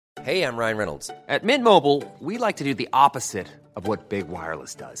Hey, I'm Ryan Reynolds. At Mint Mobile, we like to do the opposite of what Big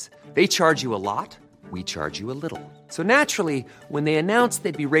Wireless does. They charge you a lot, we charge you a little. So naturally, when they announced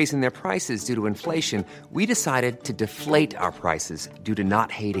they'd be raising their prices due to inflation, we decided to deflate our prices due to not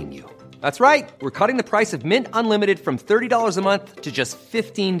hating you. That's right. We're cutting the price of Mint Unlimited from $30 a month to just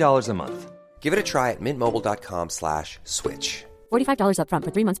 $15 a month. Give it a try at mintmobile.com/switch. $45 up front for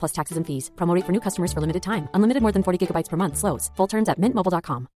 3 months plus taxes and fees. Promo rate for new customers for limited time. Unlimited more than 40 gigabytes per month. Slows full terms at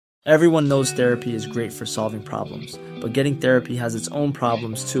mintmobile.com. Everyone knows therapy is great for solving problems, but getting therapy has its own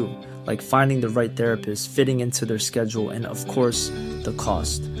problems too, like finding the right therapist, fitting into their schedule, and of course, the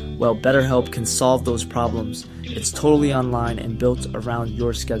cost. Well, BetterHelp can solve those problems. It's totally online and built around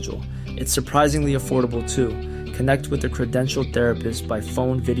your schedule. It's surprisingly affordable too. Connect with a credentialed therapist by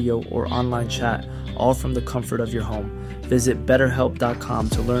phone, video, or online chat, all from the comfort of your home. Visit BetterHelp.com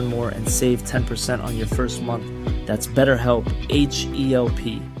to learn more and save 10% on your first month. That's BetterHelp,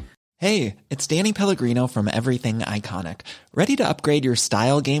 H-E-L-P. Hey, it's Danny Pellegrino from Everything Iconic. Ready to upgrade your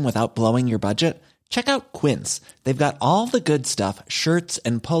style game without blowing your budget? Check out Quince. They've got all the good stuff, shirts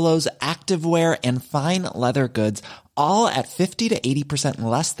and polos, activewear, and fine leather goods, all at 50 to 80%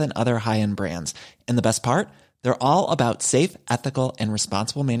 less than other high-end brands. And the best part? They're all about safe, ethical, and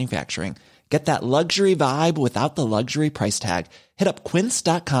responsible manufacturing. Get that luxury vibe without the luxury price tag. Hit up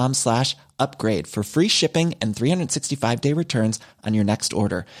quince.com/upgrade for free shipping and 365-day returns on your next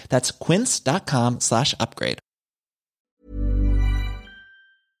order. That's quince.com/upgrade.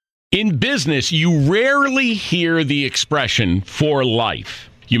 In business, you rarely hear the expression "for life."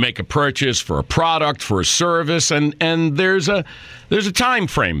 You make a purchase for a product, for a service, and there's a time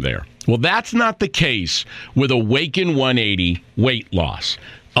frame there. Well, that's not the case with Awaken 180 weight loss.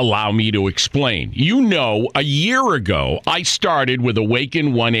 Allow me to explain. You know, a year ago, I started with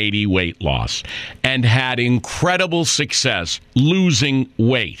Awaken 180 weight loss and had incredible success losing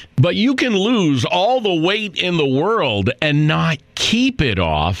weight. But you can lose all the weight in the world and not keep it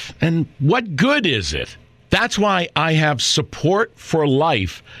off. And what good is it? That's why I have support for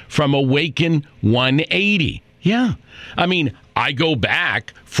life from Awaken 180. Yeah. I mean, I go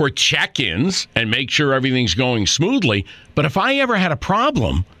back for check-ins and make sure everything's going smoothly. But if I ever had a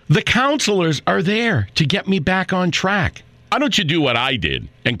problem, the counselors are there to get me back on track. Why don't you do what I did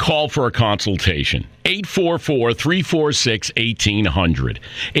and call for a consultation? 844-346-1800.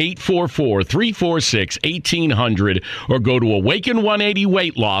 844-346-1800 or go to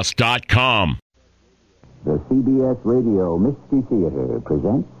awaken180weightloss.com. The CBS Radio Mystery Theater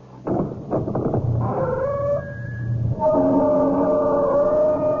presents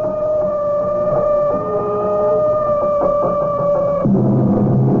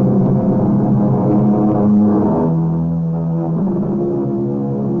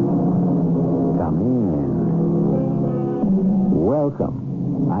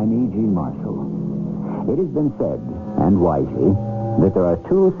I'm E.G. Marshall. It has been said, and wisely, that there are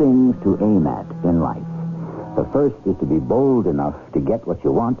two things to aim at in life. The first is to be bold enough to get what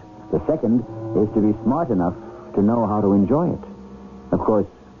you want. The second is to be smart enough to know how to enjoy it. Of course,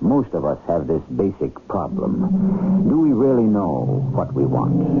 most of us have this basic problem. Do we really know what we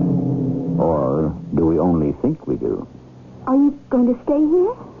want? Or do we only think we do? Are you going to stay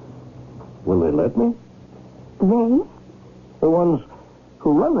here? Will they let me? They? The ones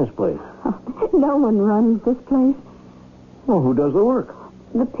who run this place. No one runs this place. Well, who does the work?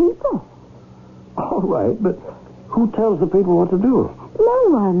 The people. All right, but who tells the people what to do? No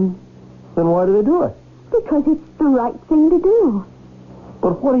one. Then why do they do it? Because it's the right thing to do.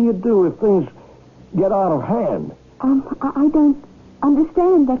 But what do you do if things get out of hand? I don't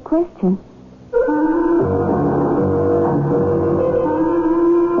understand that question.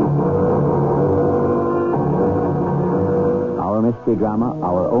 Our mystery drama,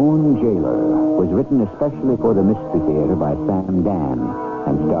 Our Own Jailer, was written especially for the Mystery Theater by Sam Dan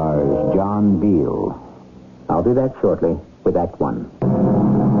and stars John Beal. I'll do that shortly with Act One.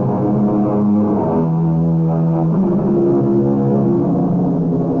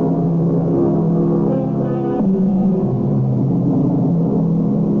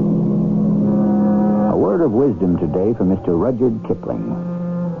 A word of wisdom today from Mr. Rudyard Kipling.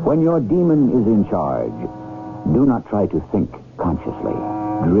 When your demon is in charge, do not try to think consciously.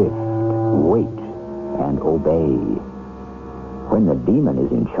 Drift, wait, and obey. When the demon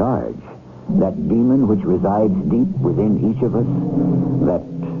is in charge, that demon which resides deep within each of us, that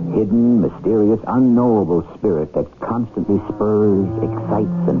hidden, mysterious, unknowable spirit that constantly spurs,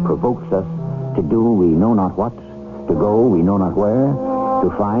 excites, and provokes us to do we know not what, to go we know not where, to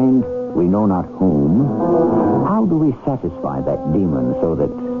find we know not whom. How do we satisfy that demon so that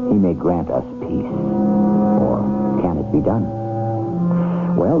he may grant us peace? Or can it be done?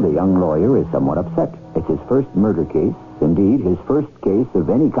 Well, the young lawyer is somewhat upset. It's his first murder case, indeed his first case of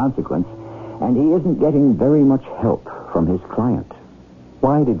any consequence, and he isn't getting very much help from his client.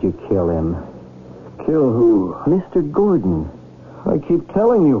 Why did you kill him? Kill who? Mr. Gordon. I keep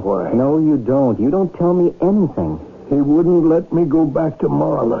telling you why. No, you don't. You don't tell me anything. He wouldn't let me go back to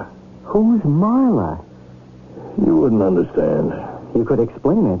Marla. Who's Marla? You wouldn't understand. You could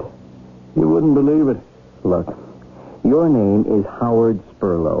explain it. You wouldn't believe it. Look, your name is Howard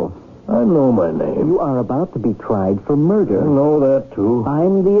Spurlow. I know my name. You are about to be tried for murder. I know that, too.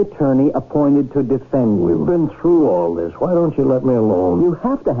 I'm the attorney appointed to defend you. We've been through all this. Why don't you let me alone? You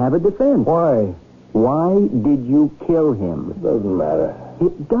have to have a defense. Why? Why did you kill him? It doesn't matter.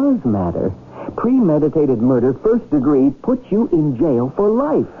 It does matter. Premeditated murder, first degree, puts you in jail for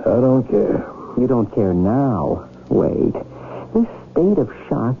life. I don't care. You don't care now. Wait. This state of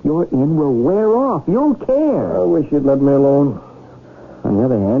shock you're in will wear off. You'll care. I wish you'd let me alone. On the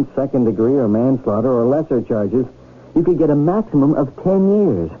other hand, second degree or manslaughter or lesser charges, you could get a maximum of 10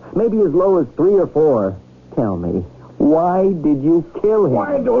 years. Maybe as low as 3 or 4. Tell me, why did you kill him?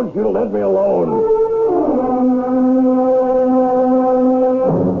 Why don't you let me alone?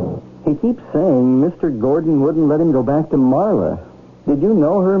 He keeps saying Mr. Gordon wouldn't let him go back to Marla. Did you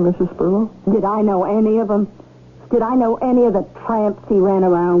know her, Mrs. Spurlow? Did I know any of them? Did I know any of the tramps he ran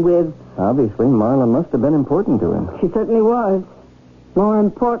around with? Obviously, Marla must have been important to him. She certainly was. More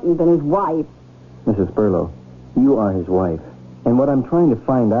important than his wife. Mrs. Spurlow, you are his wife. And what I'm trying to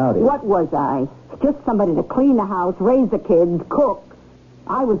find out is... What was I? Just somebody to clean the house, raise the kids, cook.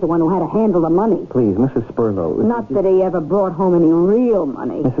 I was the one who had to handle the money. Please, Mrs. Spurlow... Not that he ever brought home any real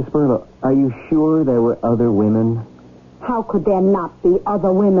money. Mrs. Spurlow, are you sure there were other women? How could there not be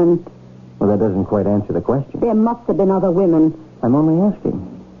other women? Well, that doesn't quite answer the question. There must have been other women. I'm only asking.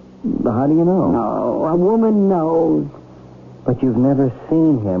 How do you know? No, a woman knows. But you've never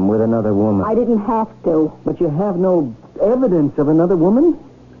seen him with another woman. I didn't have to. But you have no evidence of another woman?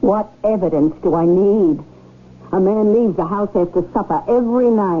 What evidence do I need? A man leaves the house after supper every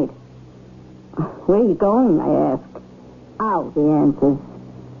night. Where are you going, I ask. Out, he answers.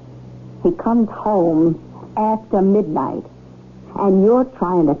 He comes home after midnight. And you're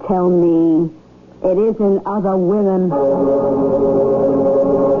trying to tell me it isn't other women.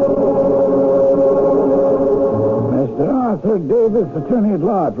 Mr. Arthur Davis, attorney at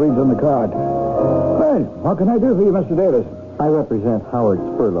law, it reads on the card. Well, what can I do for you, Mr. Davis? I represent Howard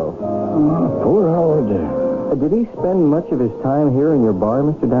Spurlow. Poor Howard. Did he spend much of his time here in your bar,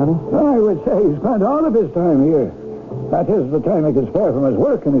 Mr. Downey? I would say he spent all of his time here. That is the time he can spare from his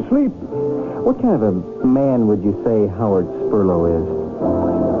work and his sleep. What kind of a man would you say Howard Spurlow is?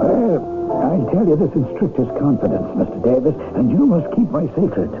 I'll tell you this in strictest confidence, Mr. Davis, and you must keep my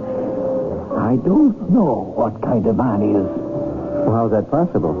secret. I don't know what kind of man he is. Well, how's that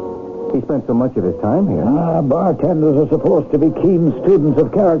possible? He spent so much of his time here. Bartenders are supposed to be keen students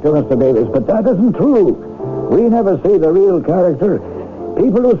of character, Mr. Davis, but that isn't true. We never see the real character.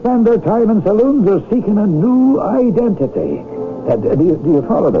 People who spend their time in saloons are seeking a new identity. Do you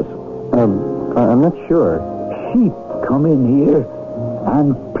follow this? I'm not sure. Sheep come in here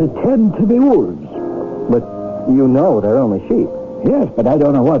and pretend to be wolves. But you know they're only sheep. Yes, but I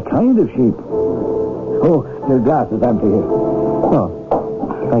don't know what kind of sheep. Oh, your glass is empty here. Oh,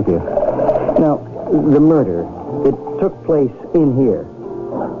 thank you. Now, the murder, it took place in here.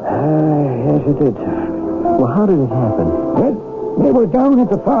 Yes, it did. Well, how did it happen? Well, they were down at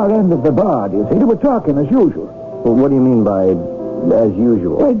the far end of the bar, you see. They were talking as usual. Well, what do you mean by as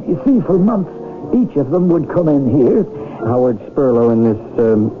usual? Well, you see, for months, each of them would come in here. Howard Spurlow and this,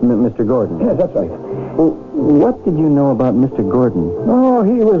 Mr. Gordon. Yes, that's right. Well, what did you know about Mr. Gordon? Oh,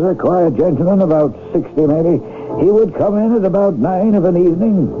 he was a quiet gentleman, about 60 maybe. He would come in at about 9 of an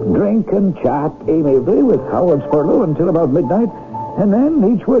evening, drink and chat amiably with Howard Spurlow until about midnight, and then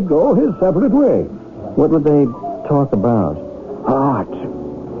each would go his separate way. What would they talk about? Art.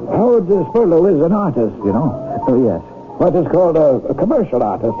 Howard Spurlow is an artist, you know. Oh, yes. What is called a commercial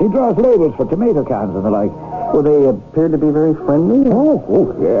artist. He draws labels for tomato cans and the like. Well, they appeared to be very friendly?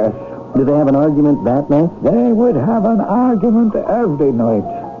 Oh, yes. Did they have an argument that night? They would have an argument every night.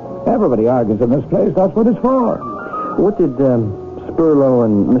 Everybody argues in this place. That's what it's for. What did Spurlow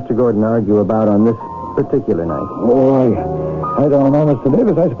and Mr. Gordon argue about on this particular night? Oh, I don't know, Mr.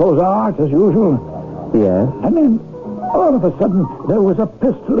 Davis. I suppose art, as usual. Yes. And then, all of a sudden, there was a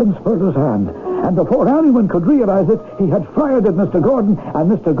pistol in Spurlow's hand. And before anyone could realize it, he had fired at Mr. Gordon, and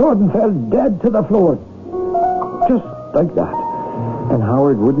Mr. Gordon fell dead to the floor. Just like that. And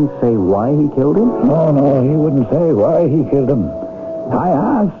Howard wouldn't say why he killed him? No, he wouldn't say why he killed him. I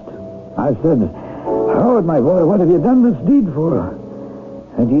asked. I said, Howard, my boy, what have you done this deed for?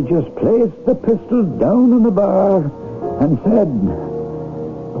 and he just placed the pistol down in the bar and said,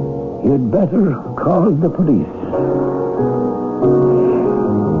 "You'd better call the police."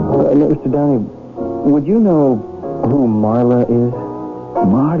 Mr. Downey, would you know who Marla is?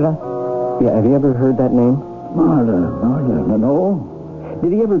 Marla? Yeah, have you ever heard that name? Marla, no.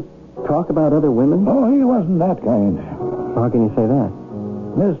 Did he ever talk about other women? Oh, he wasn't that kind. How can you say that?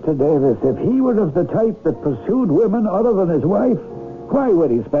 Mr. Davis, if he were of the type that pursued women other than his wife, why would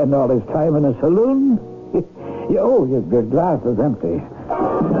he spend all his time in a saloon? Your glass is empty.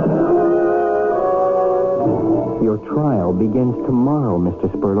 Your trial begins tomorrow, Mr.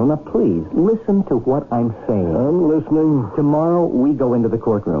 Spurlow. Now, please, listen to what I'm saying. I'm listening. Tomorrow, we go into the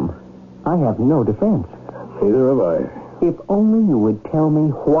courtroom. I have no defense. Neither have I. If only you would tell me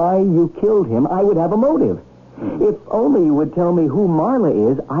why you killed him, I would have a motive. If only you would tell me who Marla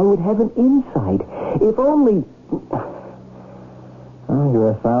is, I would have an insight. If only... Oh,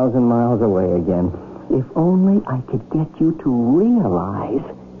 you're 1,000 miles away again. If only I could get you to realize...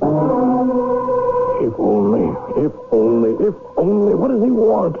 If only. What does he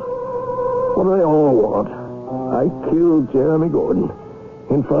want? What do they all want? I killed Jeremy Gordon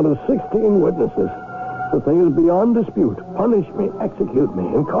in front of 16 witnesses. The thing is beyond dispute. Punish me, execute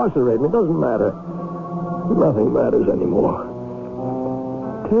me, incarcerate me. It doesn't matter. Nothing matters anymore.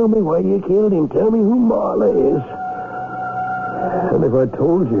 Tell me why you killed him. Tell me who Marla is. And if I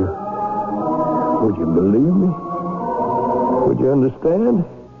told you, would you believe me? Would you understand?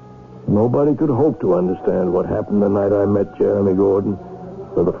 Nobody could hope to understand what happened the night I met Jeremy Gordon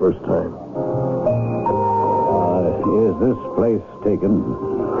for the first time. Is this place taken?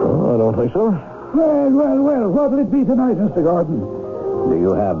 Oh, I don't think so. Well, what'll it be tonight, Mr. Gordon? Do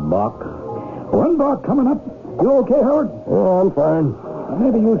you have Bach? One Bach coming up. You okay, Howard? Oh, I'm fine.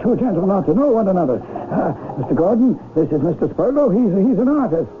 Maybe you two gentlemen ought to know one another. Mr. Gordon, this is Mr. Spurlow. He's an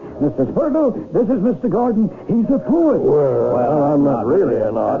artist. Mr. Spurlow, this is Mr. Gordon. He's a poet. Well, I'm not really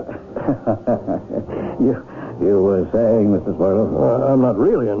an artist. You were saying, Mr. Spurlow? I'm not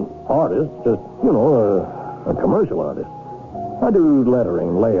really an artist. Just, a commercial artist. I do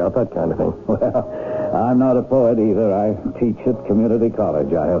lettering, layout, that kind of thing. Well, I'm not a poet either. I teach at community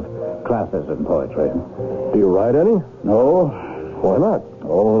college. I have classes in poetry. Do you write any? No. Why not?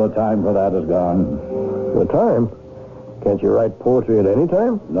 Oh, the time for that is gone. The time? Can't you write poetry at any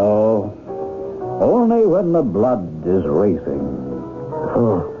time? No. Only when the blood is racing.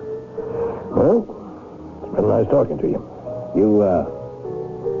 Oh. Well, it's been nice talking to you.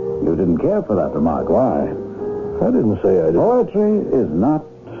 You didn't care for that remark. Why? I didn't say I did. Poetry is not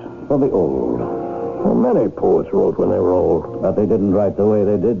for the old. Well, many poets wrote when they were old. But they didn't write the way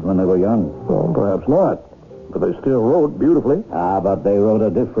they did when they were young. Well, perhaps not. But they still wrote beautifully. But they wrote a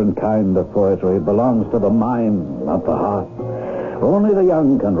different kind of poetry. It belongs to the mind, not the heart. Only the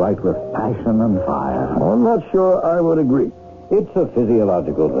young can write with passion and fire. I'm not sure I would agree. It's a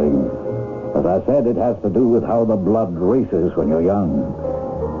physiological thing. As I said, it has to do with how the blood races when you're young.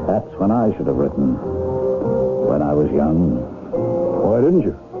 That's when I should have written. When I was young. Why didn't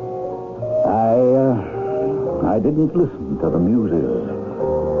you? I didn't listen to the muses.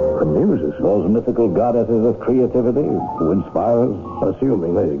 The muses? Those mythical goddesses of creativity who inspire us.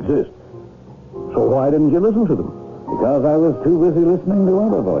 Assuming they exist. So why didn't you listen to them? Because I was too busy listening to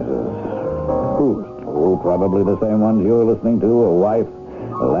other voices. Whose? Oh, probably the same ones you're listening to. A wife,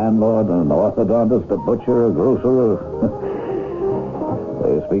 a landlord, an orthodontist, a butcher, a grocer.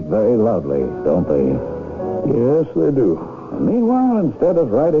 They speak very loudly, don't they? Yes, they do. And meanwhile, instead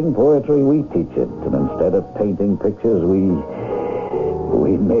of writing poetry, we teach it. And instead of painting pictures, we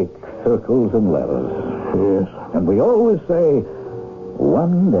make circles and letters. Yes. And we always say,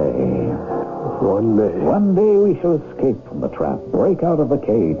 one day. One day. One day we shall escape from the trap, break out of the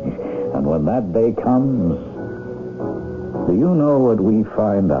cage. And when that day comes, do you know what we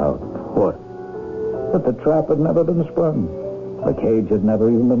find out? What? That the trap had never been sprung. The cage had never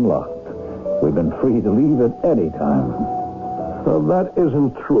even been locked. We've been free to leave at any time. Well, that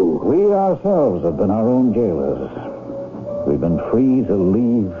isn't true. We ourselves have been our own jailers. We've been free to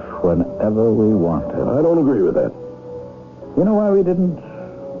leave whenever we wanted. I don't agree with that. You know why we didn't?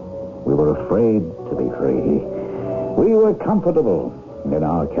 We were afraid to be free. We were comfortable in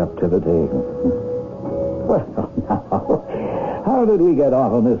our captivity. Well, now, how did we get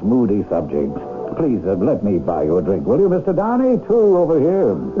off on this moody subject? Please, let me buy you a drink, will you, Mr. Downey? Two over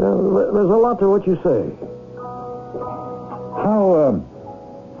here. There's a lot to what you say. How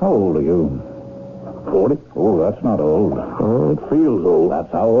old are you? 40. Oh, that's not old. Oh, it feels old.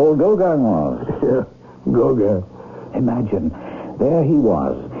 That's how old Gauguin was. Yeah, Gauguin. Imagine, there he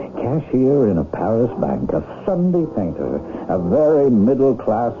was, cashier in a Paris bank, a Sunday painter, a very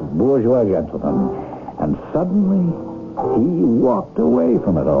middle-class bourgeois gentleman. And suddenly, he walked away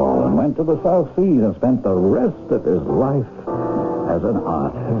from it all and went to the South Seas and spent the rest of his life as an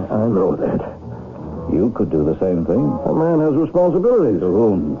artist. I know that. You could do the same thing. A man has responsibilities. To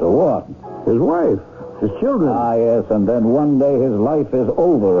whom? To what? His wife, his children. Ah, yes, and then one day his life is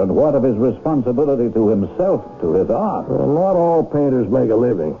over, and what of his responsibility to himself, to his art? Well, not all painters make a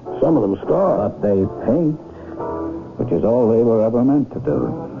living. Some of them starve. But they paint, which is all they were ever meant to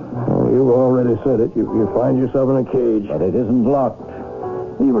do. Well, you've already said it. You find yourself in a cage. But it isn't locked.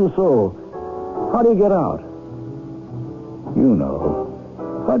 Even so, how do you get out? You know.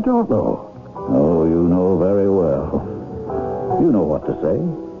 I don't know. Oh, you know very well. You know what to say.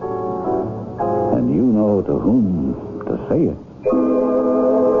 And you know to whom to say it.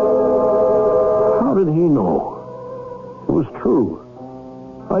 How did he know? It was true.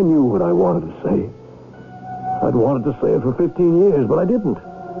 I knew what I wanted to say. I'd wanted to say it for 15 years, but I didn't.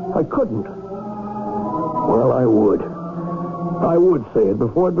 I couldn't. Well, I would. I would say it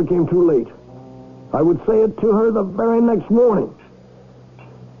before it became too late. I would say it to her the very next morning.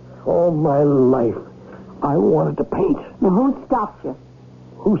 All my life, I wanted to paint. Now, who stopped you?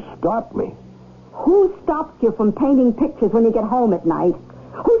 Who stopped me? Who stopped you from painting pictures when you get home at night?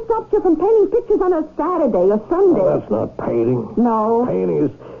 Who stopped you from painting pictures on a Saturday or Sunday? Well, that's not painting. No. Painting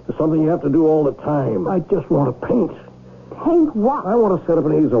is something you have to do all the time. I just want to paint. Paint what? I want to set up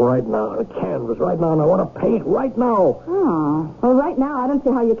an easel right now, a canvas right now, and I want to paint right now. Oh. Well, right now, I don't see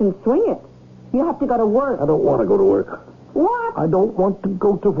how you can swing it. You have to go to work. I don't want to go to work. What? I don't want to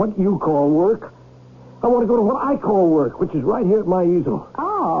go to what you call work. I want to go to what I call work, which is right here at my easel.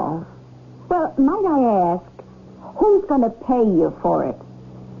 Oh. Well, might I ask, who's going to pay you for it?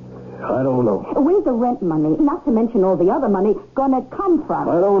 I don't know. Where's the rent money, not to mention all the other money, going to come from?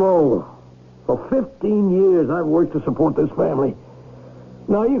 I don't know. For 15 years, I've worked to support this family.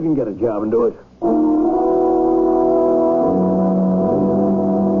 Now you can get a job and do it.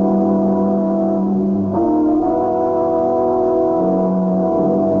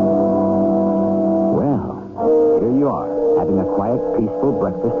 Peaceful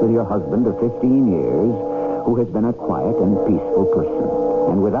breakfast with your husband of 15 years who has been a quiet and peaceful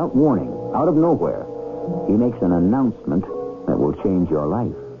person. And without warning, out of nowhere, he makes an announcement that will change your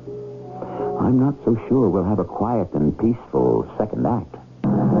life. I'm not so sure we'll have a quiet and peaceful second act.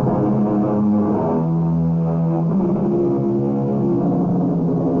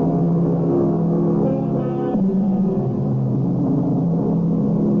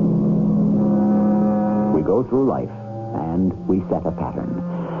 We go through life, and we set a pattern.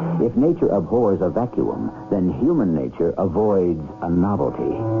 If nature abhors a vacuum, then human nature avoids a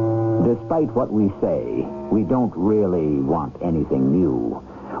novelty. Despite what we say, we don't really want anything new.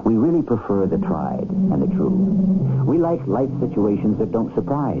 We really prefer the tried and the true. We like life situations that don't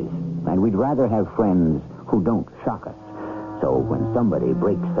surprise, and we'd rather have friends who don't shock us. So when somebody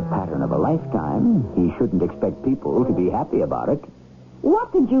breaks the pattern of a lifetime, he shouldn't expect people to be happy about it.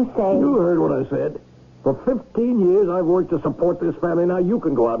 What did you say? You heard what I said. For 15 years, I've worked to support this family. Now you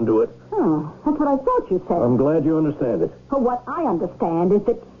can go out and do it. Oh, that's what I thought you said. I'm glad you understand it. Well, what I understand is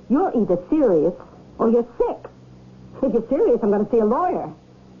that you're either serious or you're sick. If you're serious, I'm going to see a lawyer.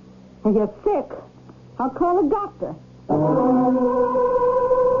 If you're sick, I'll call a doctor.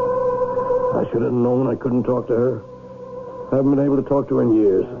 I should have known I couldn't talk to her. I haven't been able to talk to her in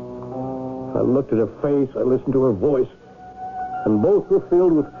years. I looked at her face, I listened to her voice, and both were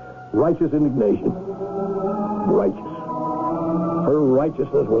filled with righteous indignation. Righteous. Her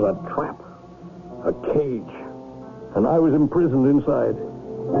righteousness was a trap, a cage, and I was imprisoned inside.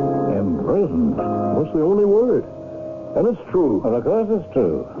 Imprisoned? That's the only word. And it's true. Well, of course it's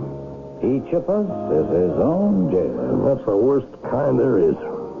true. Each of us is his own jail. And that's the worst kind there is.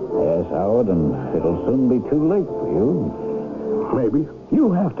 Yes, Howard, and it'll soon be too late for you. Maybe.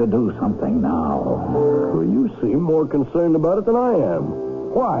 You have to do something now. Well, you seem more concerned about it than I am.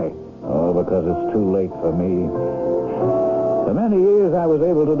 Why? Oh, because it's too late for me. For many years, I was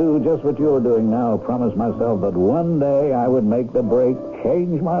able to do just what you're doing now. Promise myself that one day I would make the break,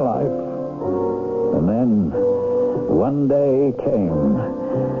 change my life. And then, one day came.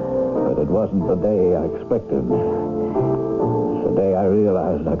 But it wasn't the day I expected. It's the day I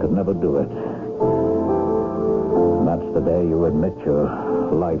realized I could never do it. And that's the day you admit your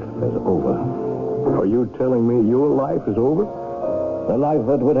life is over. Are you telling me your life is over? The life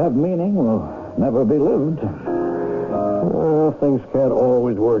that would have meaning will never be lived. Things can't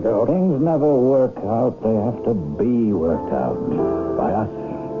always work out. Things never work out. They have to be worked out. By us.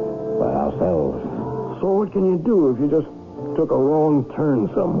 By ourselves. So what can you do if you just took a wrong turn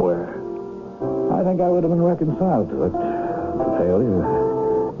somewhere. I think I would have been reconciled to it. Failure.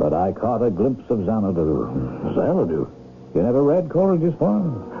 But I caught a glimpse of Xanadu. Xanadu? You never read Coleridge's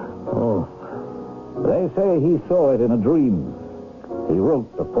poem? Oh. They say he saw it in a dream. He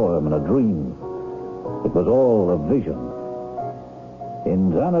wrote the poem in a dream. It was all a vision.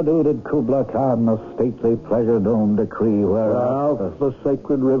 In Xanadu did Kubla Khan a stately pleasure-dome decree where South the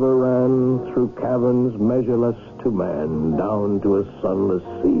sacred river ran through caverns measureless to man, down to a sunless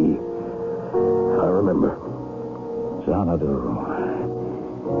sea. I remember. Xanadu.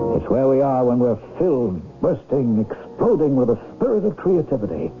 It's where we are when we're filled, bursting, exploding with a spirit of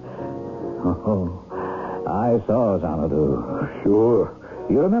creativity. Oh, I saw Xanadu. Sure.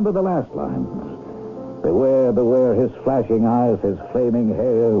 You remember the last lines? Beware, beware, his flashing eyes, his flaming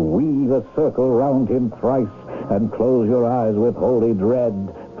hair. Weave a circle round him thrice, and close your eyes with holy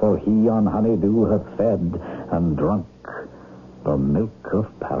dread, for he on honeydew hath fed and drunk the milk of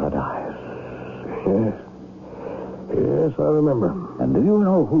paradise. Yes. Yes, I remember. And do you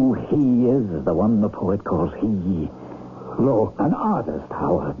know who he is, the one the poet calls he? No. An artist,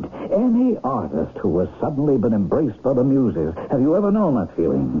 Howard. Any artist who has suddenly been embraced by the muses. Have you ever known that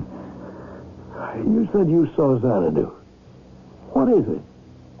feeling? You said you saw Xanadu. What is it?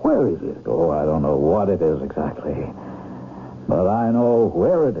 Where is it? Oh, I don't know what it is exactly. But I know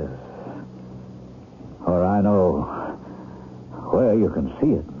where it is. Or I know where you can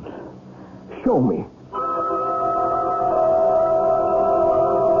see it. Show me.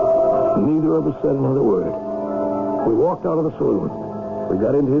 Neither of us said another word. We walked out of the saloon. We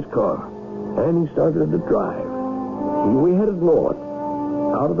got into his car, and he started to drive. We headed north,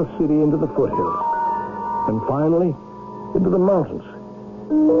 out of the city into the foothills, and finally into the mountains.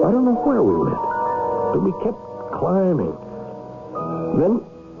 I don't know where we went, but we kept climbing. Then,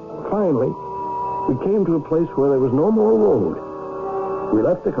 finally, we came to a place where there was no more road. We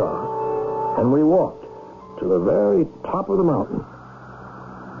left the car, and we walked to the very top of the mountain.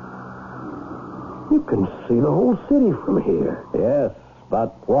 You can see the whole city from here. Yes,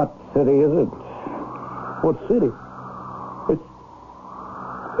 but what city is it? What city?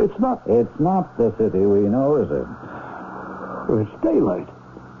 It's not... It's not the city we know, is it? It's daylight.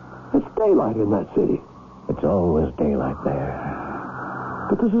 It's daylight in that city. It's always daylight there.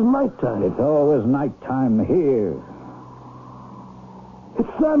 But this is nighttime. It's always nighttime here.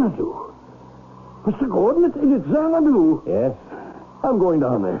 It's Xanadu. Mr. Gordon, it's Xanadu. Yes? I'm going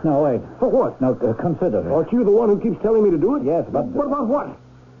down there. No, wait. For what? No, consider it. Aren't you the one who keeps telling me to do it? Yes, but... What about what?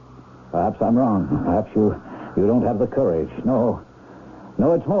 Perhaps I'm wrong. Perhaps you don't have the courage. No,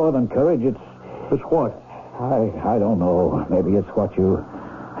 it's more than courage. It's what? I don't know. Maybe it's what you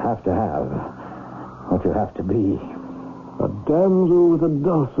have to have. What you have to be. A damsel with a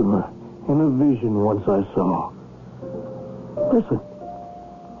dulcimer in a vision once I saw. Listen.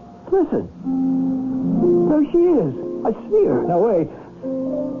 There she is. I see her. Now, wait.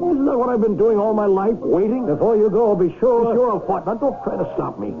 Isn't that what I've been doing all my life, waiting? Before you go, be sure... Be sure of what? Now, don't try to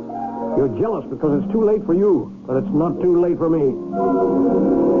stop me. You're jealous because it's too late for you, but it's not too late for me.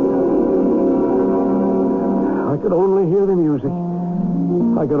 I could only hear the music.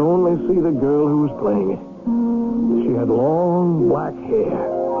 I could only see the girl who was playing it. She had long black hair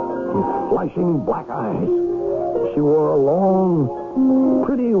and flashing black eyes. She wore a long,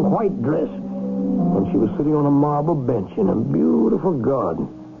 pretty white dress, and she was sitting on a marble bench in a beautiful garden.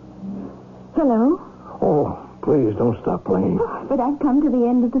 Hello? Oh, please don't stop playing. But I've come to the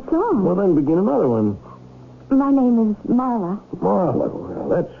end of the song. Well, then begin another one. My name is Marla. Marla, well,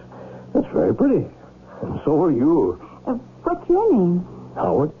 that's very pretty. And so are you. What's your name?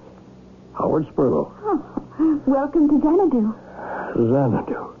 Howard Spurlow. Oh, welcome to Xanadu.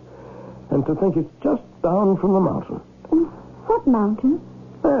 Xanadu. And to think it's just down from the mountain. What mountain?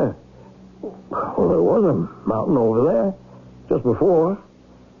 There. Well, there was a mountain over there just before.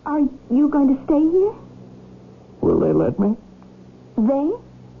 Are you going to stay here? Will they let me? They?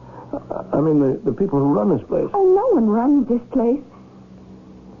 I mean, the people who run this place. Oh, no one runs this place.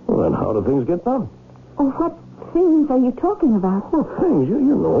 Well, then how do things get done? Oh, what things are you talking about? Well, things, you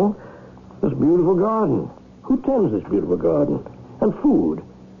know. This beautiful garden. Who tends this beautiful garden? And food.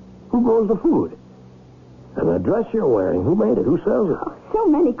 Who grows the food? And the dress you're wearing, who made it? Who sells it? Oh, so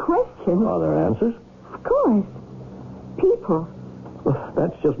many questions. Are there answers? Of course. People. Well,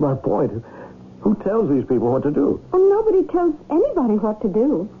 that's just my point. Who tells these people what to do? Well, nobody tells anybody what to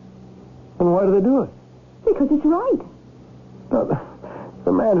do. And why do they do it? Because it's right. Now,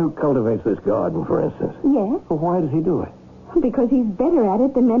 the man who cultivates this garden, for instance. Yes. Well, why does he do it? Because he's better at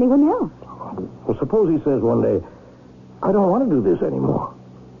it than anyone else. Well, suppose he says one day, I don't want to do this anymore.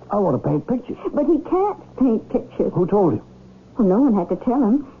 I want to paint pictures. But he can't paint pictures. Who told him? Well, no one had to tell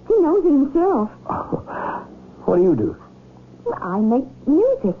him. He knows it himself. What do you do? I make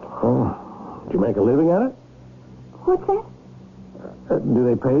music. Oh, do you make a living at it? What's that? Do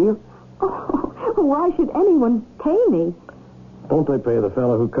they pay you? Oh, why should anyone pay me? Don't they pay the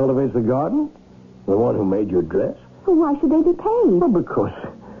fellow who cultivates the garden? The one who made your dress? Well, why should they be paid? Well, because...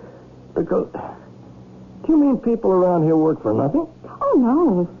 Do you mean people around here work for nothing? Oh,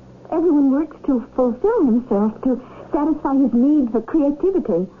 no. Everyone works to fulfill himself, to satisfy his need for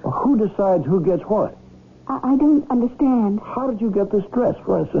creativity. Well, who decides who gets what? I don't understand. How did you get this dress,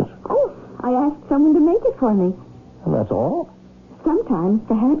 for instance? Oh, I asked someone to make it for me. And that's all? Sometimes,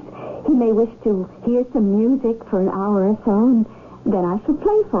 perhaps, he may wish to hear some music for an hour or so, and then I shall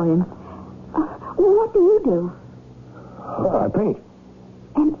play for him. What do you do? I paint.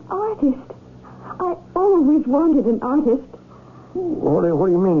 An artist? I always wanted an artist. What do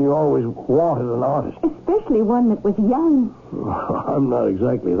you mean you always wanted an artist? Especially one that was young. I'm not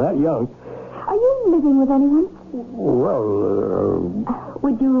exactly that young. Are you living with anyone? Well,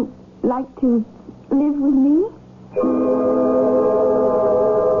 Would you like to live with me?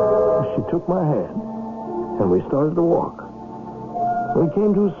 She took my hand, and we started to walk. We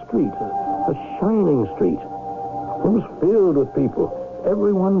came to a street, a shining street. It was filled with people,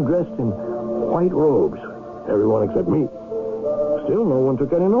 everyone dressed in white robes, everyone except me. Still, no one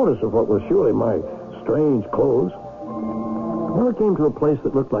took any notice of what was surely my strange clothes. Then we came to a place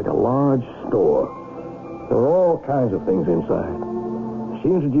that looked like a large store. There were all kinds of things inside. She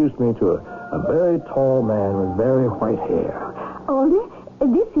introduced me to a very tall man with very white hair. Older,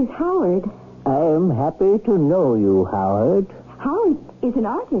 this is Howard. I'm happy to know you, Howard. Howard is an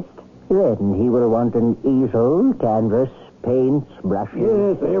artist. Then he will want an easel, canvas, paints, brushes.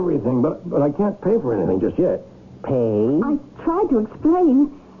 Yes, everything, but I can't pay for anything just yet. Pay? I tried to explain.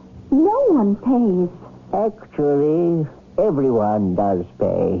 No one pays. Actually, everyone does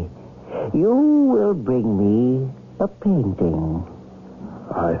pay. You will bring me a painting.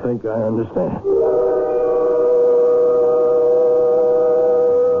 I think I understand.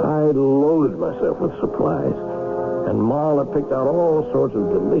 I loaded myself with supplies, and Marla picked out all sorts of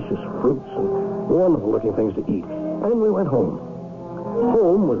delicious fruits and wonderful-looking things to eat. And we went home.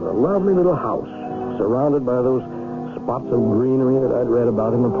 Home was a lovely little house, surrounded by those spots of greenery that I'd read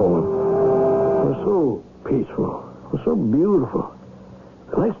about in the poem. It was so peaceful. It was so beautiful.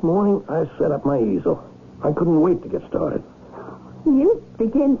 The next morning, I set up my easel. I couldn't wait to get started. You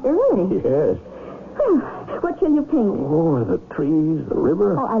begin early. Yes. What shall you paint? Oh, the trees, the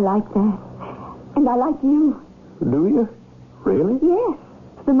river. Oh, I like that. And I like you. Do you? Really? Yes.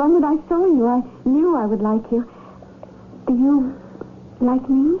 The moment I saw you, I knew I would like you. Do you like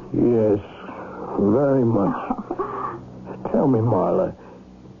me? Yes, very much. Tell me, Marla,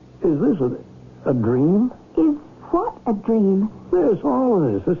 is this a dream? Is what a dream? Yes, all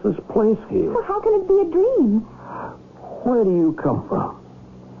of this place here. Well, how can it be a dream? Where do you come from?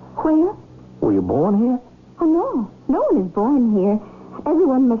 Where? Were you born here? Oh, no. No one is born here.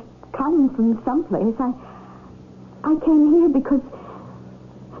 Everyone must come from someplace. I came here because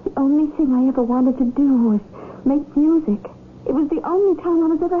the only thing I ever wanted to do was make music. It was the only time I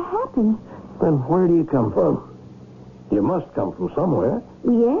was ever happy. Then where do you come from? You must come from somewhere.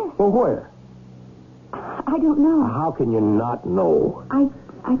 Yes. Well, where? I don't know. How can you not know? I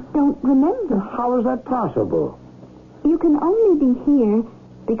don't remember. How is that possible? You can only be here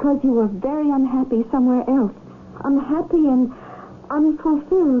because you were very unhappy somewhere else. Unhappy and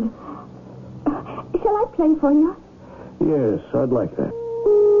unfulfilled. Shall I play for you? Yes, I'd like that.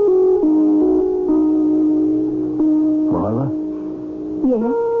 Marla?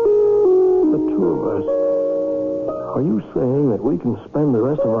 Yes. The two of us. Are you saying that we can spend the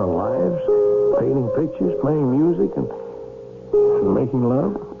rest of our lives painting pictures, playing music, and making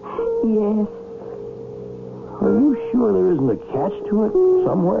love? Yes. Are you sure there isn't a catch to it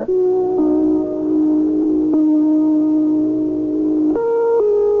somewhere?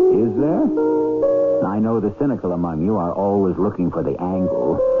 Is there? I know the cynical among you are always looking for the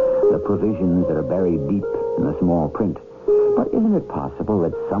angle, the provisions that are buried deep in the small print. But isn't it possible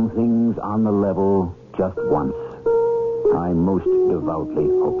that something's on the level just once? I most devoutly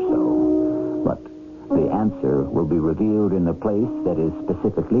hope so. But the answer will be revealed in the place that is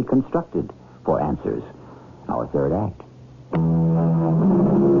specifically constructed for answers. Our third act.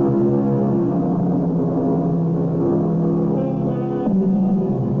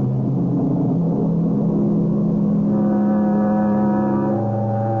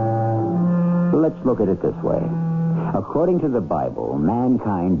 Let's look at it this way. According to the Bible,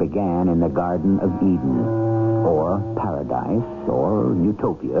 mankind began in the Garden of Eden. or paradise, or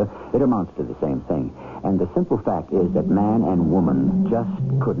utopia. It amounts to the same thing. And the simple fact is that man and woman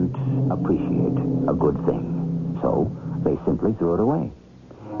just couldn't appreciate a good thing. So they simply threw it away.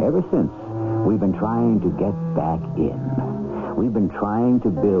 Ever since, we've been trying to get back in. We've been trying to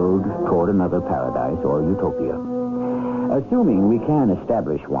build toward another paradise or utopia. Assuming we can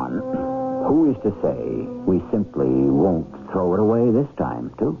establish one, who is to say we simply won't throw it away this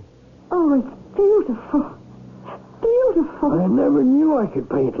time, too? Oh, it's beautiful. Beautiful. I never knew I could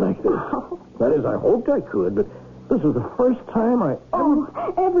paint like this. That is, I hoped I could, but this is the first time I... Oh,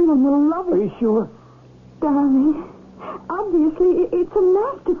 everyone will love it. Are you sure? Darling, obviously, it's a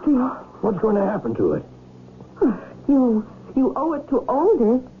masterpiece. What's going to happen to it? You owe it to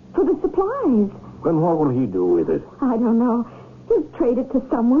Older for the supplies. Then what will he do with it? I don't know. He'll trade it to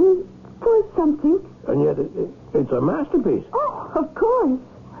someone for something. And yet, it's a masterpiece. Oh, of course.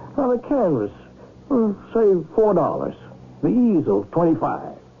 Now, the canvas, say $4. The easel,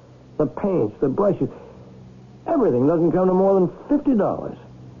 $25. The paints, the brushes, everything doesn't come to more than $50.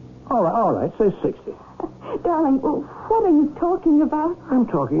 All right, say $60. Darling, what are you talking about? I'm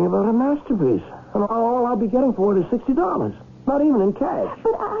talking about a masterpiece. And all I'll be getting for it is $60. Not even in cash.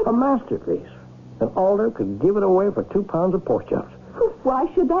 But A masterpiece. And Alder could give it away for 2 pounds of pork chops. Why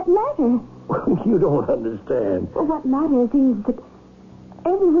should that matter? You don't understand. Well, what matters is that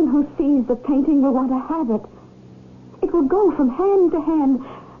everyone who sees the painting will want to have it. It will go from hand to hand,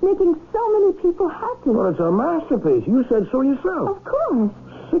 making so many people happy. Well, it's a masterpiece. You said so yourself. Of course.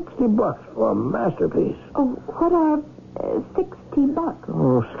 $60 for a masterpiece. Oh, what are $60?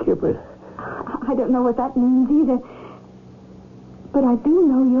 Oh, skip it. I don't know what that means either. But I do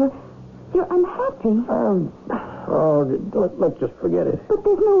know you're unhappy. Let's just forget it. But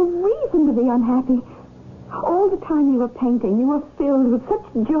there's no reason to be unhappy. All the time you were painting, you were filled with such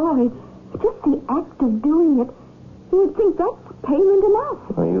joy. Just the act of doing it, you would think that's payment enough.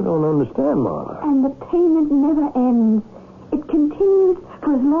 Well, you don't understand, Marla. And the payment never ends. It continues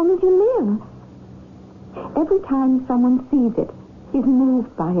for as long as you live. Every time someone sees it, is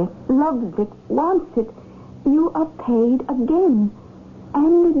moved by it, loves it, wants it, you are paid again,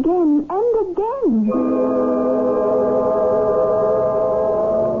 and again, and again.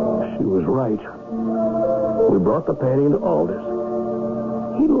 She was right. We brought the painting to Aldous.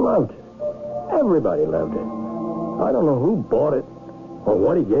 He loved it. Everybody loved it. I don't know who bought it or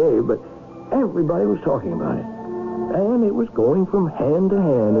what he gave, but everybody was talking about it. And it was going from hand to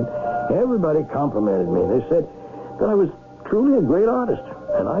hand, and everybody complimented me. They said that I was truly a great artist,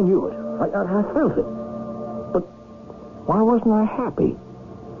 and I knew it. I felt it. But why wasn't I happy?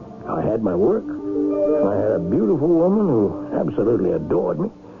 I had my work. I had a beautiful woman who absolutely adored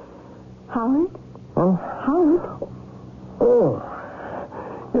me. Howard? Huh? Howard? Oh.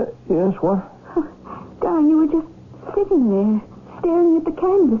 Yes, what? Oh, darling, you were just sitting there, staring at the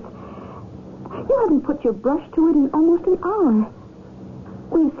canvas. You hadn't put your brush to it in almost an hour.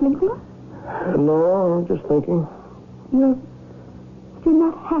 Were you sleeping? No, I'm just thinking. You're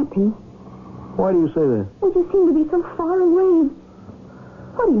not happy. Why do you say that? Well, you seem to be so far away.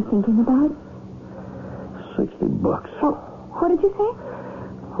 What are you thinking about? $60. Oh, what did you say?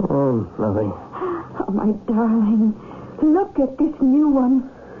 Oh, nothing. Oh, my darling. Look at this new one.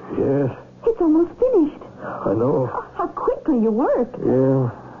 Yes. It's almost finished. I know. Oh, how quickly you work. Yeah.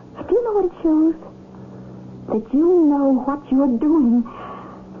 Do you know what it shows? That you know what you're doing.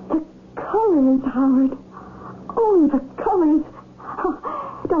 The colors, Howard. Oh, the colors.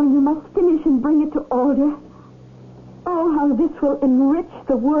 Oh, darling, you must finish and bring it to order. Oh, how this will enrich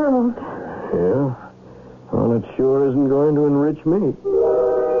the world. Yeah? Well, it sure isn't going to enrich me.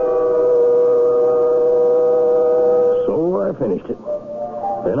 So I finished it.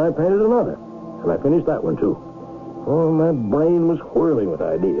 Then I painted another. And I finished that one, too. Oh, my brain was whirling with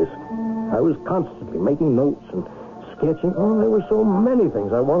ideas. I was constantly making notes and sketching. Oh, there were so many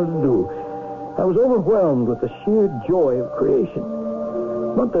things I wanted to do. I was overwhelmed with the sheer joy of creation.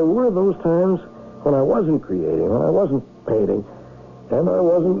 But there were those times when I wasn't creating, when I wasn't painting, and I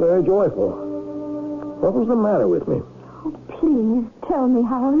wasn't very joyful. What was the matter with me? Oh, please, tell me,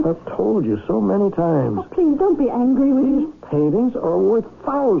 Howard. I've told you so many times. Oh, please, don't be angry with me. Paintings are worth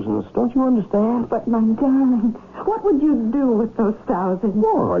thousands. Don't you understand? But, my darling, what would you do with those thousands?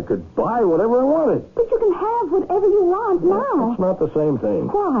 Well, I could buy whatever I wanted. But you can have whatever you want now. It's not the same thing.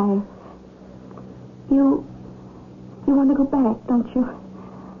 Why? You want to go back, don't you?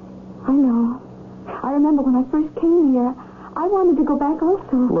 I know. I remember when I first came here, I wanted to go back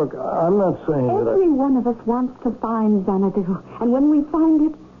also. Look, I'm not saying that Every one of us wants to find Xanadu. And when we find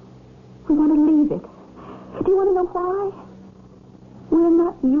it, we want to leave it. Do you want to know why? We're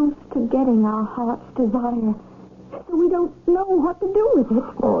not used to getting our heart's desire. We don't know what to do with it.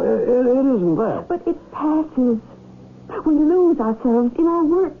 Oh, it isn't that. But it passes. We lose ourselves in our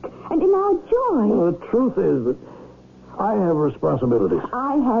work and in our joy. Well, the truth is that I have responsibilities.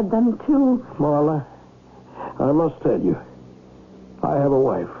 I had them, too. Marla, I must tell you, I have a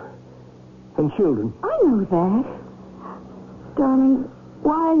wife and children. I know that. Darling,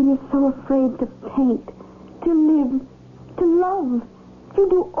 why are you so afraid to paint, to live, to love? You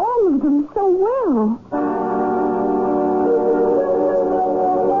do all of them so well.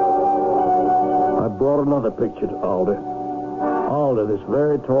 I brought another picture to Alder. Alder, this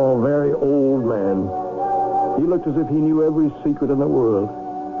very tall, very old man. He looked as if he knew every secret in the world.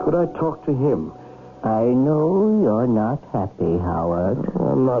 Could I talk to him? I know you're not happy, Howard.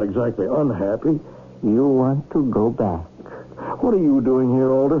 I'm not exactly unhappy. You want to go back. What are you doing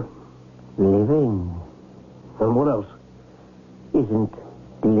here, Alder? Living. And what else? Isn't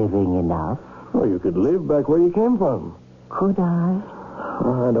living enough? Well, you could live back where you came from. Could I?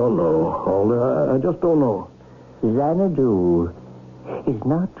 I don't know, Alder. I just don't know. Xanadu is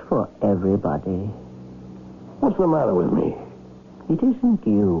not for everybody. What's the matter with me? It isn't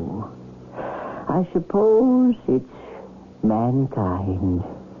you. I suppose it's mankind.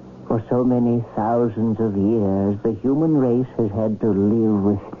 For so many thousands of years, the human race has had to live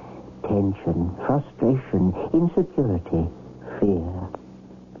with tension, frustration, insecurity, fear.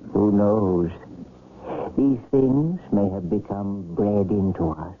 Who knows? These things may have become bred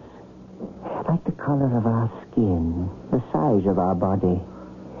into us. Like the color of our skin, the size of our body.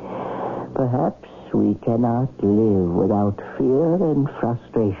 Perhaps we cannot live without fear and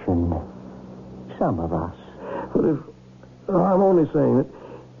frustration. Some of us. But I'm only saying that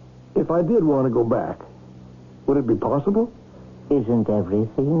if I did want to go back, would it be possible? Isn't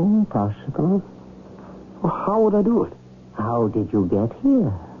everything possible? Well, how would I do it? How did you get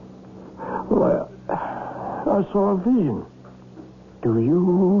here? Well, I saw a vision. Do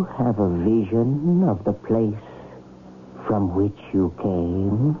you have a vision of the place from which you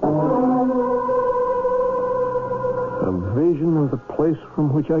came? A vision of the place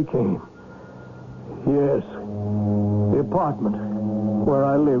from which I came. Yes. The apartment where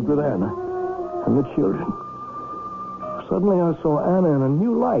I lived with Anna and the children. Suddenly I saw Anna in a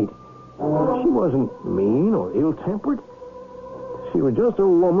new light. She wasn't mean or ill-tempered. She was just a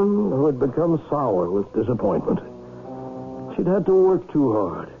woman who had become sour with disappointment. She'd had to work too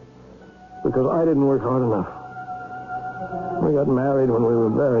hard because I didn't work hard enough. We got married when we were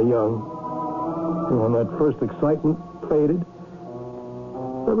very young. And when that first excitement faded,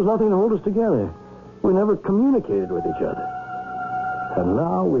 there was nothing to hold us together. We never communicated with each other. And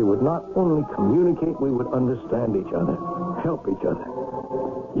now we would not only communicate, we would understand each other, help each other.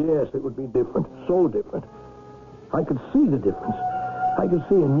 Yes, it would be different, so different. I could see the difference. I could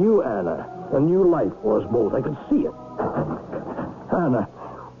see a new Anna, a new life for us both. I could see it. Anna.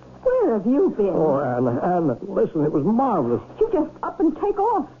 Where have you been? Oh, Anna, listen, it was marvelous. You just up and take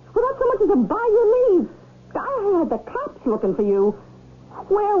off without so much as a buy your leave. I had the cops looking for you.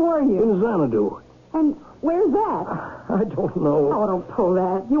 Where were you? In Xanadu. And where's that? I don't know. Oh, don't pull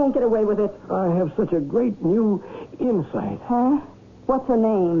that. You won't get away with it. I have such a great new insight. Huh? What's her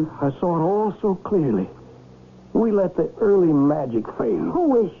name? I saw it all so clearly. We let the early magic fade.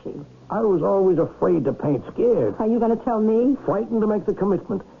 Who is she? I was always afraid to paint, scared. Are you going to tell me? Frightened to make the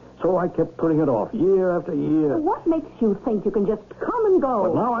commitment. So I kept putting it off year after year. What makes you think you can just come and go?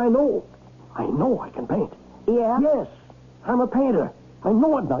 But now I know. I know I can paint. Yeah? Yes. I'm a painter. I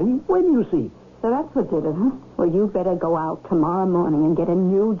know it now. When you see. So that's what did it, huh? Well, you better go out tomorrow morning and get a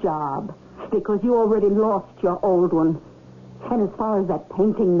new job. Because you already lost your old one. And as far as that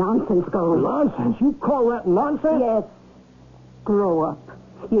painting nonsense goes... Nonsense? You call that nonsense? Yes. Grow up.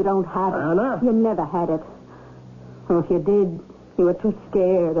 You don't have it. Anna? You never had it. Or if you did, you were too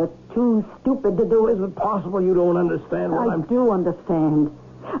scared or too stupid to do it. Is it possible you don't understand what I do understand.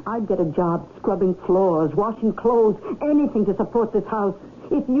 I'd get a job scrubbing floors, washing clothes, anything to support this house.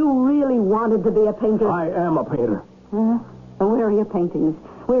 If you really wanted to be a painter... I am a painter. Huh? Well, where are your paintings?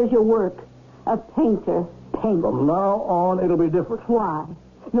 Where's your work? A painter paints. From now on, it'll be different. Why?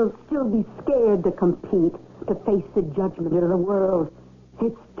 You'll still be scared to compete, to face the judgment of the world.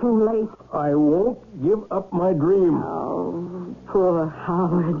 It's too late. I won't give up my dream. Oh, poor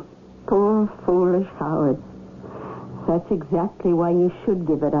Howard. Poor, foolish Howard. That's exactly why you should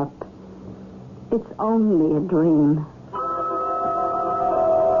give it up. It's only a dream.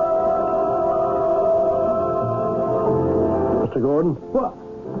 Mr. Gordon? What?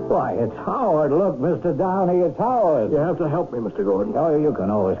 Why, it's Howard. Look, Mr. Downey, it's Howard. You have to help me, Mr. Gordon. Oh, you can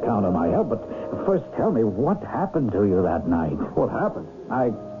always count on my help, but first tell me what happened to you that night. What happened?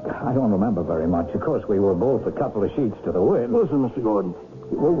 I I don't remember very much. Of course, we were both a couple of sheets to the wind. Listen, Mr. Gordon.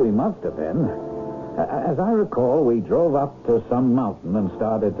 Well, we must have been. As I recall, we drove up to some mountain and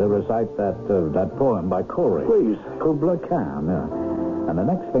started to recite that poem by Coleridge. Please. Kubla Khan. And the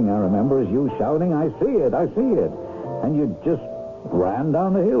next thing I remember is you shouting, "I see it, I see it." And you just ran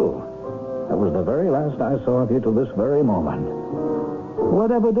down the hill. That was the very last I saw of you till this very moment.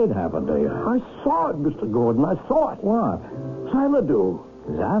 Whatever did happen to you? I saw it, Mr. Gordon. I saw it. What? Xanadu.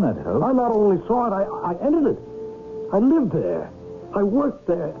 Xanadu? I not only saw it, I entered it. I lived there. I worked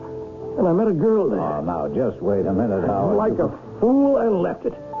there. And I met a girl there. Oh, now, just wait a minute, Howard. Like a fool and left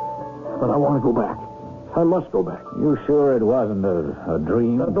it. But I want to go back. I must go back. You sure it wasn't a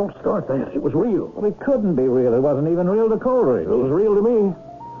dream? Now, don't start that. It was real. Well, it couldn't be real. It wasn't even real to Coleridge. It was real to me.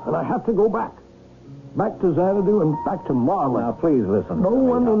 And I have to go back. Back to Xanadu and back to Marla. Now, please listen. No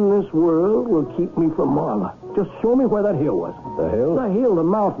one in this world will keep me from Marla. Just show me where that hill was. The hill? The hill, the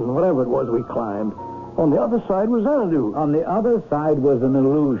mountain, whatever it was we climbed. On the other side was Xanadu. On the other side was an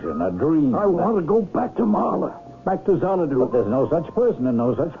illusion, a dream. I want to go back to Marla. Back to Xanadu. But there's no such person and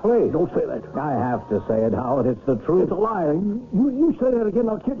no such place. Don't say that. I have to say it, Howard. It's the truth. It's a lie. You say that again,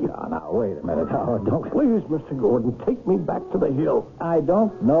 I'll kill you. Now, wait a minute, Howard. Don't... Please, Mr. Gordon, take me back to the hill. I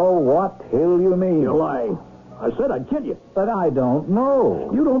don't know what hill you mean. You're lying. I said I'd kill you. But I don't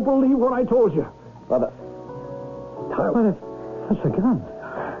know. You don't believe what I told you. But that's a gun.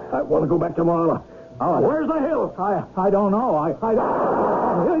 I want to go back to Marla. Oh, where's the hill? I don't know. I don't...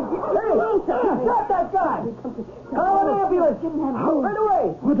 Hey, Wilson! Drop that guy! Call an ambulance! Right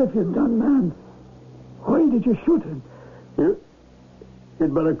away! What have you done, man? Why did you shoot him?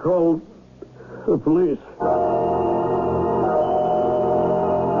 You'd better call the police.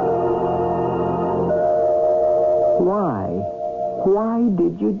 Why? Why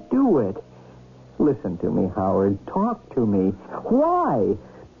did you do it? Listen to me, Howard. Talk to me. Why?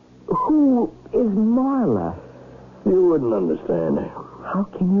 Who is Marla? You wouldn't understand. How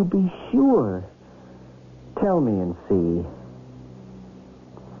can you be sure? Tell me and see.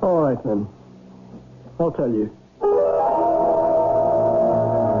 All right, then. I'll tell you.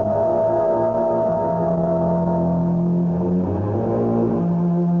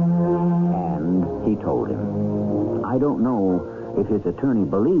 And he told him. I don't know if his attorney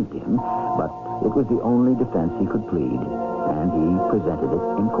believed him, but it was the only defense he could plead, and he presented it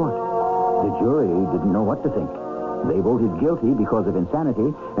in court. The jury didn't know what to think. They voted guilty because of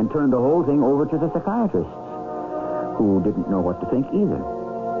insanity and turned the whole thing over to the psychiatrists, who didn't know what to think either.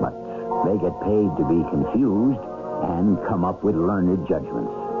 But they get paid to be confused and come up with learned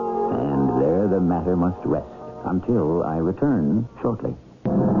judgments. And there the matter must rest until I return shortly.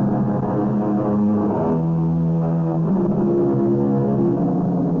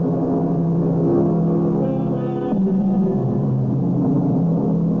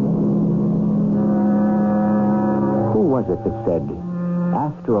 That said,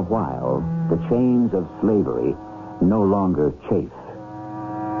 after a while, the chains of slavery no longer chafe.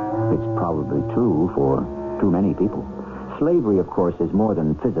 It's probably true for too many people. Slavery, of course, is more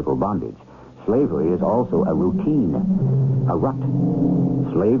than physical bondage. Slavery is also a routine, a rut.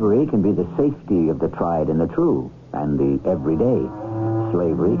 Slavery can be the safety of the tried and the true, and the everyday.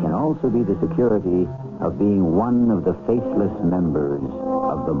 Slavery can also be the security of being one of the faithless members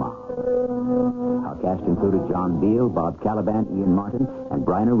of the mob. Our cast included John Beal, Bob Caliban, Ian Martin, and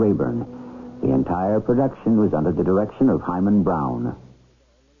Bryna Rayburn. The entire production was under the direction of Hyman Brown.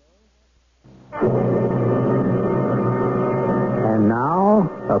 And now,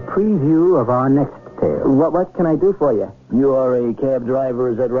 a preview of our next tale. What can I do for you? You are a cab driver,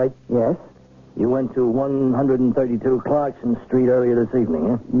 is that right? Yes. You went to 132 Clarkson Street earlier this evening,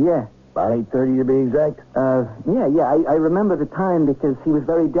 huh? Yeah. About 8:30 to be exact? Yeah. I remember the time because he was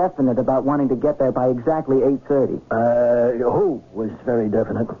very definite about wanting to get there by exactly 8:30. Who was very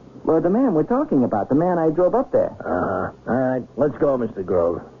definite? Well, the man we're talking about, the man I drove up there. All right. Let's go, Mr.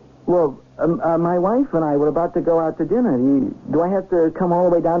 Grove. Well, my wife and I were about to go out to dinner. Do I have to come all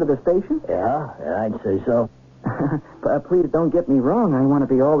the way down to the station? Yeah, I'd say so. Please don't get me wrong. I want to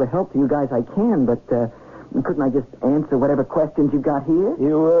be all the help to you guys I can, but couldn't I just answer whatever questions you got here?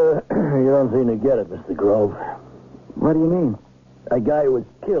 You don't seem to get it, Mr. Grove. What do you mean? A guy was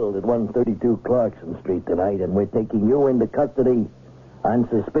killed at 132 Clarkson Street tonight, and we're taking you into custody on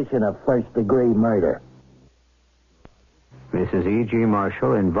suspicion of first-degree murder. This is E.G.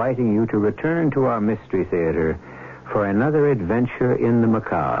 Marshall inviting you to return to our Mystery Theater for another adventure in the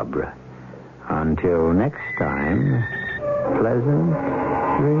macabre. Until next time, pleasant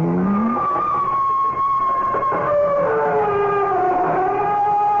dreams.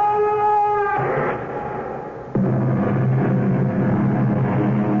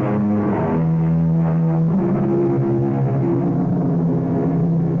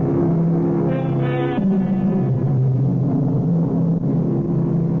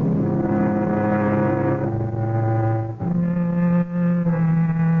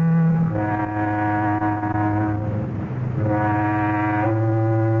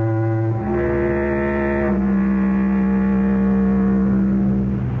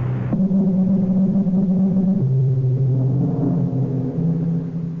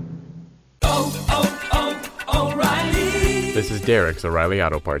 This is Derek's O'Reilly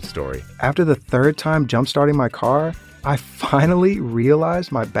Auto Parts story. After the third time jump-starting my car, I finally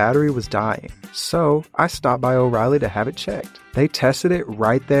realized my battery was dying. So I stopped by O'Reilly to have it checked. They tested it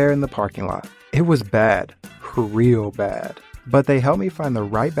right there in the parking lot. It was bad, real bad. But they helped me find the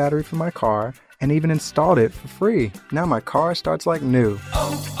right battery for my car and even installed it for free. Now my car starts like new.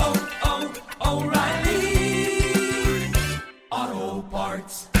 O'Reilly Auto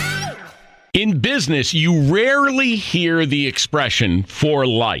Parts. In business, you rarely hear the expression "for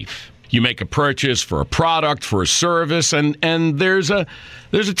life." You make a purchase for a product, for a service, and there's a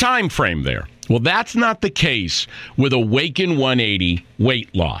time frame there. Well, that's not the case with Awaken 180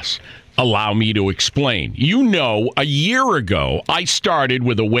 weight loss. Allow me to explain. You know, a year ago, I started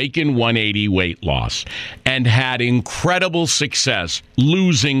with Awaken 180 weight loss and had incredible success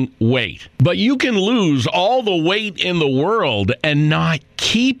losing weight. But you can lose all the weight in the world and not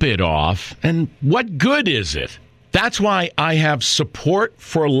keep it off. And what good is it? That's why I have support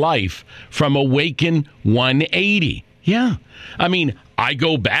for life from Awaken 180. Yeah. I mean, I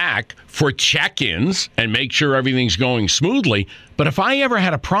go back for check-ins and make sure everything's going smoothly. But if I ever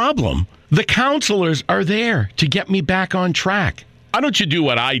had a problem, the counselors are there to get me back on track. Why don't you do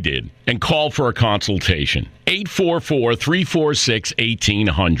what I did and call for a consultation?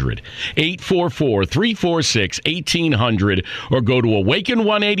 844-346-1800. 844-346-1800 or go to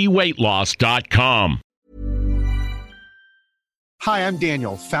awaken180weightloss.com. Hi, I'm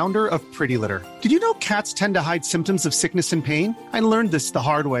Daniel, founder of Pretty Litter. Did you know cats tend to hide symptoms of sickness and pain? I learned this the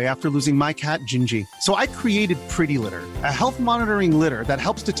hard way after losing my cat, Gingy. So I created Pretty Litter, a health monitoring litter that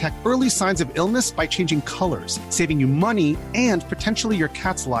helps detect early signs of illness by changing colors, saving you money and potentially your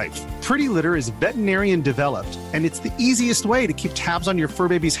cat's life. Pretty Litter is veterinarian developed, and it's the easiest way to keep tabs on your fur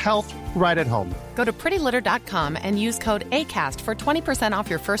baby's health right at home. Go to prettylitter.com and use code ACAST for 20% off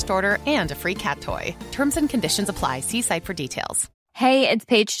your first order and a free cat toy. Terms and conditions apply. See site for details. Hey, it's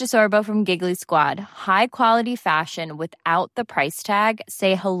Paige DeSorbo from Giggly Squad. High quality fashion without the price tag.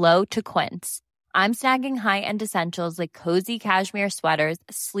 Say hello to Quince. I'm snagging high-end essentials like cozy cashmere sweaters,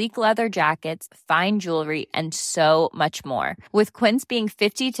 sleek leather jackets, fine jewelry, and so much more. With Quince being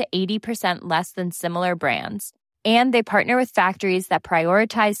 50 to 80% less than similar brands. And they partner with factories that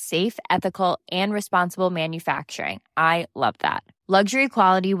prioritize safe, ethical, and responsible manufacturing. I love that. Luxury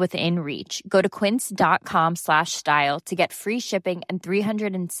quality within reach. Go to quince.com/style to get free shipping and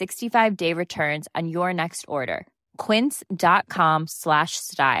 365-day returns on your next order.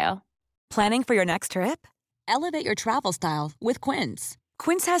 Quince.com/style. Planning for your next trip? Elevate your travel style with Quince.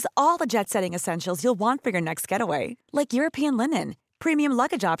 Quince has all the jet-setting essentials you'll want for your next getaway, like European linen, premium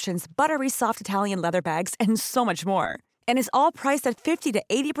luggage options, buttery soft Italian leather bags, and so much more. And is all priced at 50 to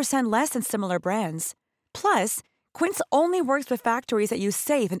 80% less than similar brands. Plus, Quince only works with factories that use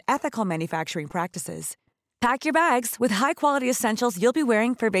safe and ethical manufacturing practices. Pack your bags with high-quality essentials you'll be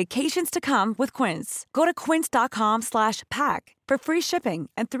wearing for vacations to come with Quince. Go to quince.com/pack for free shipping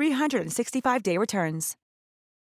and 365-day returns.